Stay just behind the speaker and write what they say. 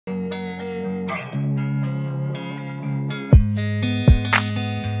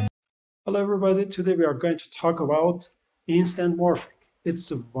Hello everybody, today we are going to talk about instant morphing.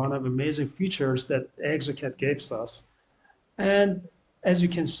 It's one of the amazing features that exocad gives us. And as you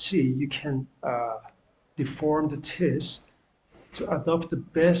can see, you can deform the teeth to adopt the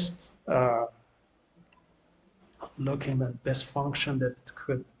best looking and best function that it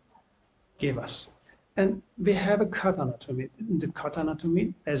could give us. And we have a cut anatomy. In the cut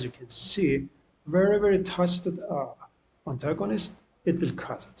anatomy, as you can see, very touched antagonist, it will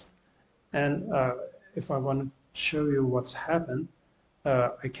cut it. And if I want to show you what's happened,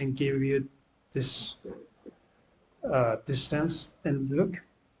 I can give you this distance and look,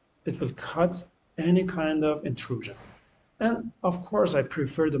 it will cut any kind of intrusion. And of course, I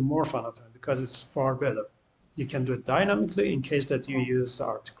prefer the morph anatomy because it's far better. You can do it dynamically in case that you use the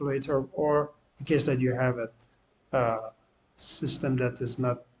articulator or in case that you have a system that is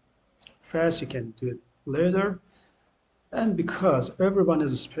not fast, you can do it later. And because everyone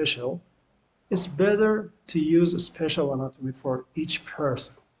is special, it's better to use a special anatomy for each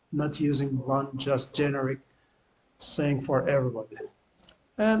person, not using one just generic saying for everybody.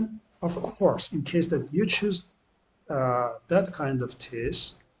 And of course, in case that you choose that kind of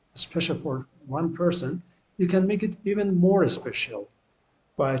teeth, especially for one person, you can make it even more special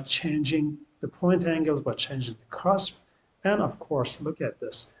by changing the point angles, by changing the cusp. And of course, look at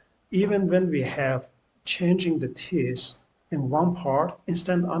this. Even when we have changing the teeth in one part,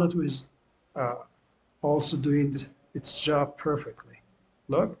 instant anatomy is also doing its job perfectly.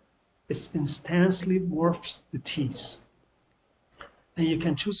 Look, it instantly morphs the teeth. And you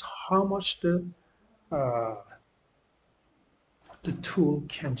can choose how much the tool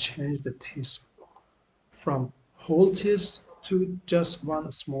can change the teeth from whole teeth to just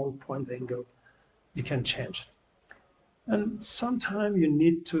one small point angle. You can change it. And sometimes you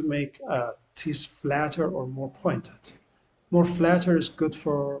need to make teeth flatter or more pointed. More flatter is good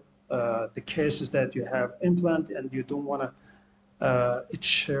for the cases that you have implant and you don't want to, it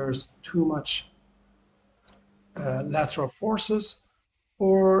shares too much lateral forces,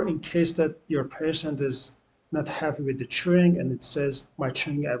 or in case that your patient is not happy with the chewing and it says my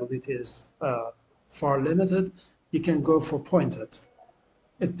chewing ability is far limited, you can go for pointed.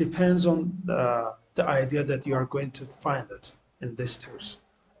 It depends on the idea that you are going to find it in these tools.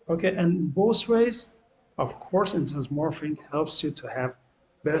 Okay, and in both ways, of course, instant morphing helps you to have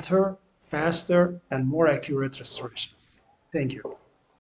better, faster, and more accurate restorations. Thank you.